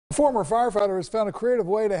A former firefighter has found a creative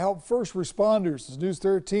way to help first responders. As News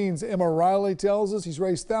 13's Emma Riley tells us, he's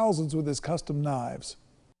raised thousands with his custom knives.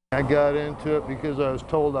 I got into it because I was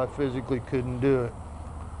told I physically couldn't do it.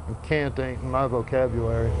 And can't ain't in my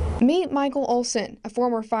vocabulary. Meet Michael Olson, a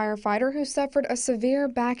former firefighter who suffered a severe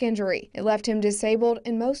back injury. It left him disabled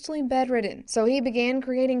and mostly bedridden, so he began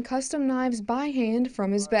creating custom knives by hand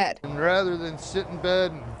from his bed. And rather than sit in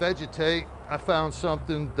bed and vegetate, I found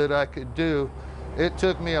something that I could do. It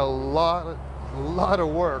took me a lot of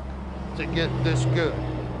work to get this good,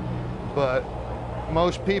 but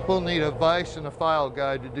most people need a vise and a file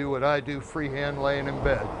guide to do what I do freehand laying in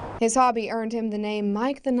bed. His hobby earned him the name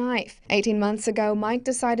Mike the Knife. 18 months ago, Mike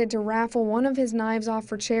decided to raffle one of his knives off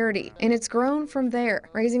for charity, and it's grown from there,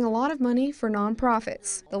 raising a lot of money for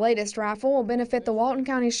nonprofits. The latest raffle will benefit the Walton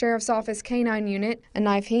County Sheriff's Office K-9 unit, a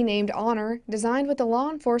knife he named Honor, designed with the law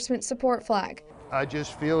enforcement support flag. I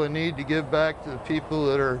just feel a need to give back to the people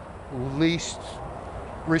that are least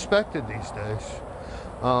respected these days.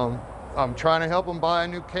 I'm trying to help them buy a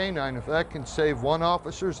new K-9. If that can save one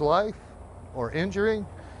officer's life or injury,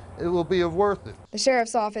 it will be worth it. The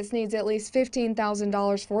Sheriff's Office needs at least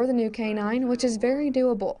 $15,000 for the new K-9, which is very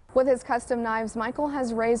doable. With his custom knives, Michael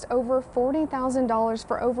has raised over $40,000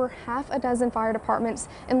 for over half a dozen fire departments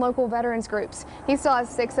and local veterans groups. He still has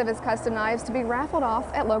 6 of his custom knives to be raffled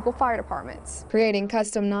off at local fire departments. Creating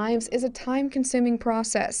custom knives is a time-consuming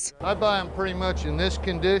process. I buy them pretty much in this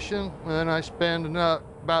condition, and then I spend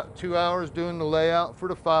about 2 hours doing the layout for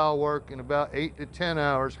the file work and about 8 to 10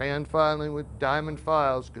 hours hand filing with diamond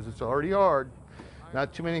files because it's already hard.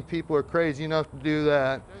 Not too many people are crazy enough to do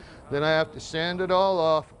that. Then I have to sand it all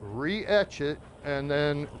off, re-etch it, and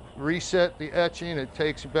then reset the etching. It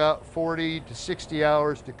takes about 40 to 60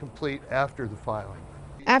 hours to complete after the filing.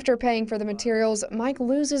 After paying for the materials, Mike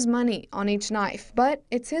loses money on each knife, but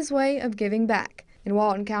it's his way of giving back. In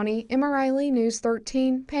Walton County, Emma Riley, News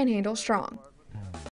 13, Panhandle Strong.